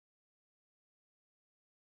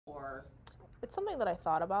or? It's something that I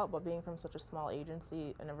thought about, but being from such a small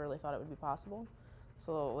agency, I never really thought it would be possible.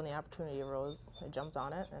 So when the opportunity arose, I jumped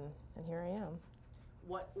on it, and here I am.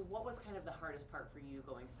 What was kind of the hardest part for you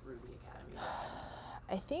going through the academy?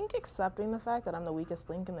 I think accepting the fact that I'm the weakest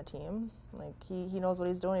link in the team. Like, he knows what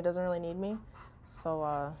he's doing, he doesn't really need me.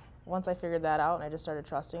 So once I figured that out and I just started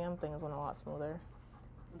trusting him, things went a lot smoother.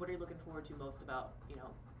 What are you looking forward to most about,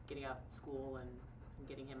 getting out of school and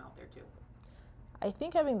getting him out there too? I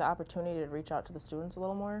think having the opportunity to reach out to the students a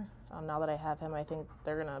little more. Now that I have him, I think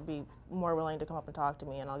they're going to be more willing to come up and talk to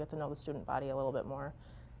me, and I'll get to know the student body a little bit more.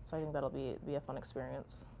 So I think that'll be a fun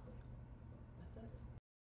experience. That's it.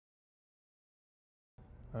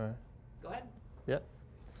 All right. Go ahead. Yep.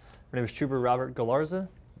 My name is Trooper Robert Galarza,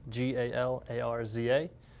 Galarza.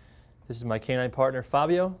 This is my canine partner,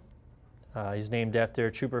 Fabio. He's named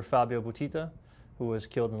after Trooper Fabio Butita, who was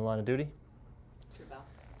killed in the line of duty. Troop L.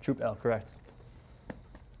 Troop L, correct.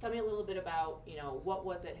 Tell me a little bit about, what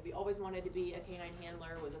was it? Have you always wanted to be a canine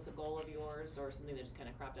handler? Was this a goal of yours or something that just kind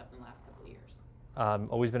of cropped up in the last couple of years?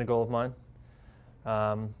 Always been a goal of mine.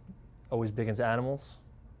 Always big into animals.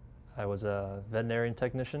 I was a veterinarian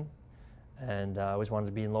technician, and I always wanted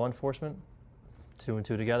to be in law enforcement. 2 and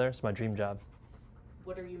 2 together, it's my dream job.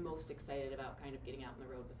 What are you most excited about kind of getting out on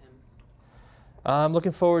the road with him? I'm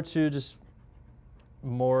looking forward to just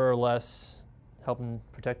more or less helping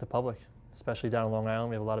protect the public, especially down in Long Island.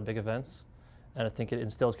 We have a lot of big events, and I think it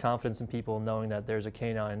instills confidence in people knowing that there's a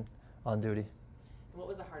canine on duty. What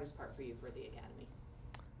was the hardest part for you for the academy?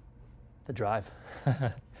 The drive.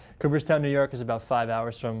 Cooperstown, New York is about 5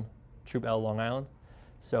 hours from Troop L, Long Island.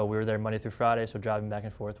 So we were there Monday through Friday, so driving back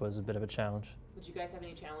and forth was a bit of a challenge. Did you guys have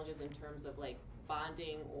any challenges in terms of like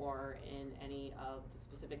bonding or in any of the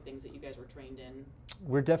specific things that you guys were trained in?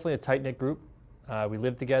 We're definitely a tight-knit group. We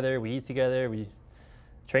live together, we eat together, we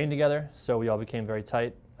train together, so we all became very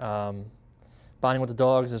tight. Bonding with the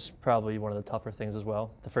dogs is probably one of the tougher things as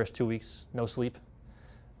well. The first 2 weeks, no sleep,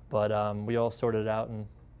 but we all sorted it out and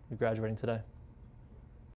we're graduating today.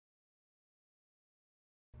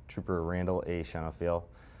 Trooper Randall A. Shenefiel,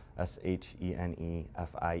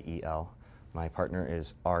 Shenefiel. My partner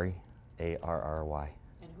is Ari, Arry.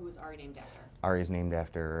 And who is Ari named after? Ari is named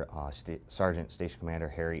after Sergeant Station Commander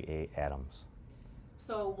Harry A. Adams.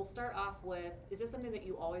 So we'll start off with, is this something that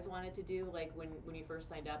you always wanted to do? Like when you first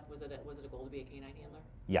signed up, was it a goal to be a canine handler?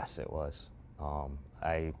 Yes, it was.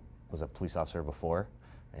 I was a police officer before,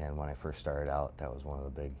 and when I first started out, that was one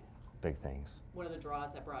of the big things. One of the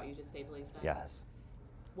draws that brought you to state police then? Yes.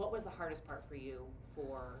 What was the hardest part for you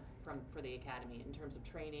for the academy in terms of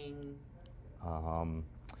training?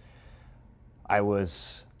 I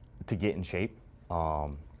was to get in shape.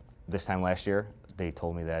 This time last year, they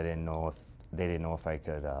told me that they didn't know if I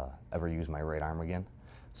could ever use my right arm again.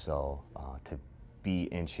 So to be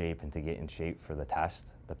in shape and to get in shape for the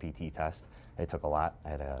test, the PT test, it took a lot. I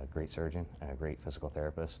had a great surgeon and a great physical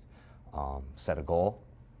therapist. Set a goal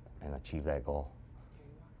and achieve that goal.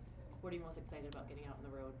 What are you most excited about getting out on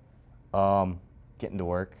the road? Getting to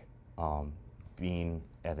work, being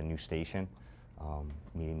at a new station,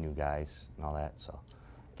 meeting new guys and all that, so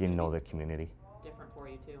getting to know the community. Different for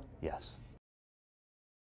you too? Yes.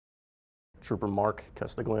 Trooper Mark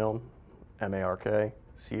Castiglione, M-A-R-K,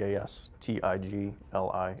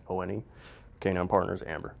 C-A-S-T-I-G-L-I-O-N-E. Canine partners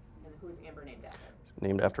Amber. And who's Amber named after?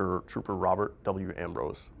 Named after Trooper Robert W.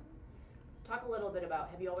 Ambrose. Talk a little bit about,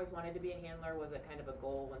 have you always wanted to be a handler? Was it kind of a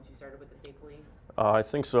goal once you started with the state police? I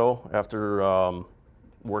think so. After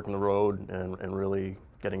working the road and really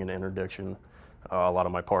getting into interdiction, a lot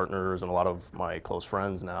of my partners and a lot of my close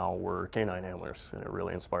friends now were canine handlers, and it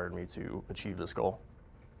really inspired me to achieve this goal.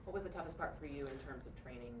 What was the toughest part for you in terms of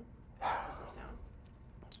training at Cooperstown?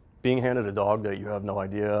 Being handed a dog that you have no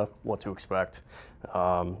idea what to expect.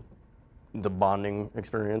 The bonding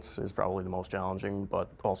experience is probably the most challenging, but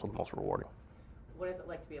also the most rewarding. What is it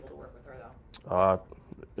like to be able to work with her, though?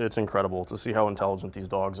 It's incredible to see how intelligent these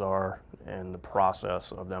dogs are and the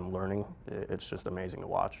process of them learning. It's just amazing to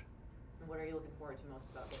watch. And what are you looking forward to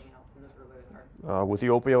most about getting out on the road with her? With the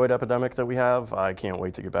opioid epidemic that we have, I can't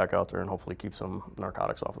wait to get back out there and hopefully keep some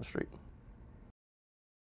narcotics off the street.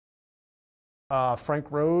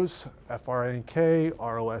 Frank Rose,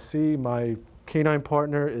 F-R-A-N-K-R-O-S-E. My canine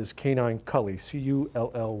partner is Canine Cully,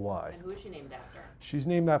 C-U-L-L-Y. And who is she named after? She's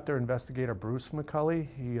named after Investigator Bruce McCully.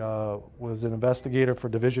 He was an investigator for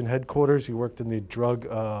Division Headquarters. He worked in the Drug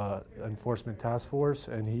Enforcement Task Force,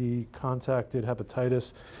 and he contracted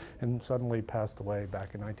hepatitis and suddenly passed away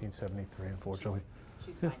back in 1973, unfortunately.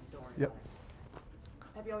 She's fine, don't worry Yep. about it.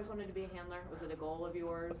 Have you always wanted to be a handler? Was it a goal of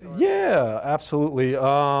yours? Or? Yeah, absolutely.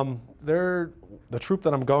 The troop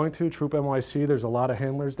that I'm going to, Troop NYC, there's a lot of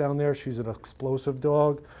handlers down there. She's an explosive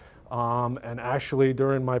dog. And actually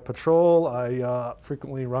during my patrol, I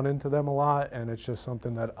frequently run into them a lot, and it's just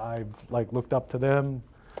something that I've looked up to them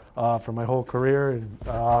for my whole career. And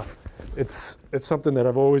it's something that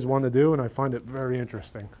I've always wanted to do, and I find it very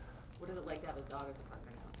interesting. What is it like to have a dog as a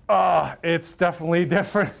partner now? It's definitely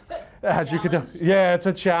different. As you can tell, yeah, it's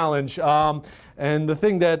a challenge. And the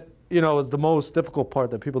thing that is the most difficult part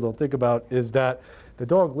that people don't think about is that the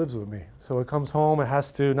dog lives with me. So it comes home, it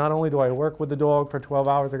has to, not only do I work with the dog for 12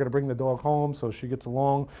 hours, I got to bring the dog home so she gets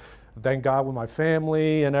along, thank God, with my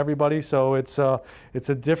family and everybody. So it's a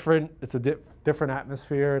different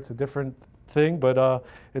atmosphere, it's a different thing, but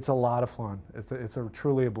it's a lot of fun. It's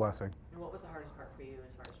truly a blessing. And what was the hardest part for you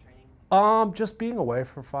as far as training? Just being away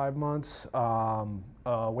for 5 months,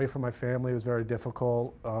 away from my family was very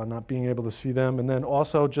difficult, not being able to see them, and then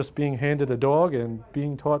also just being handed a dog and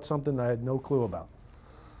being taught something that I had no clue about.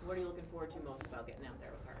 What are you looking forward to most about getting out there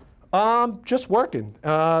with her? Just working.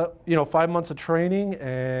 5 months of training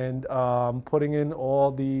and putting in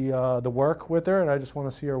all the work with her, and I just want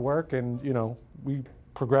to see her work, and we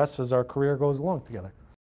progress as our career goes along together.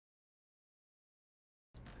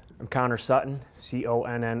 I'm Connor Sutton,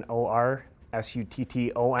 C-O-N-N-O-R,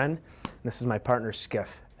 S-U-T-T-O-N. This is my partner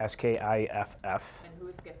Skiff, S-K-I-F-F. And who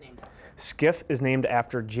is Skiff named after? Skiff is named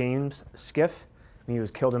after James Skiff, and he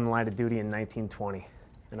was killed in the line of duty in 1920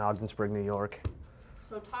 in Ogdensburg, New York.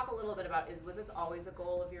 So talk a little bit about, was this always a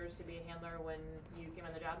goal of yours to be a handler when you came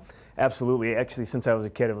on the job? Absolutely. Actually, since I was a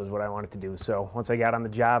kid, it was what I wanted to do. So once I got on the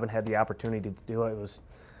job and had the opportunity to do it, it was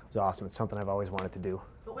awesome. It's something I've always wanted to do.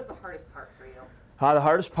 What was the hardest part for you? The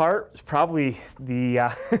hardest part is probably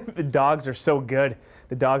the the dogs are so good.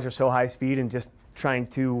 The dogs are so high speed, and just trying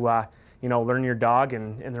to learn your dog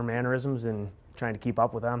and their mannerisms and trying to keep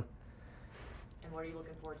up with them. And what are you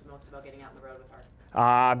looking forward to most about getting out on the road with her?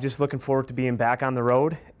 I'm just looking forward to being back on the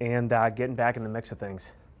road and getting back in the mix of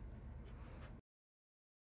things.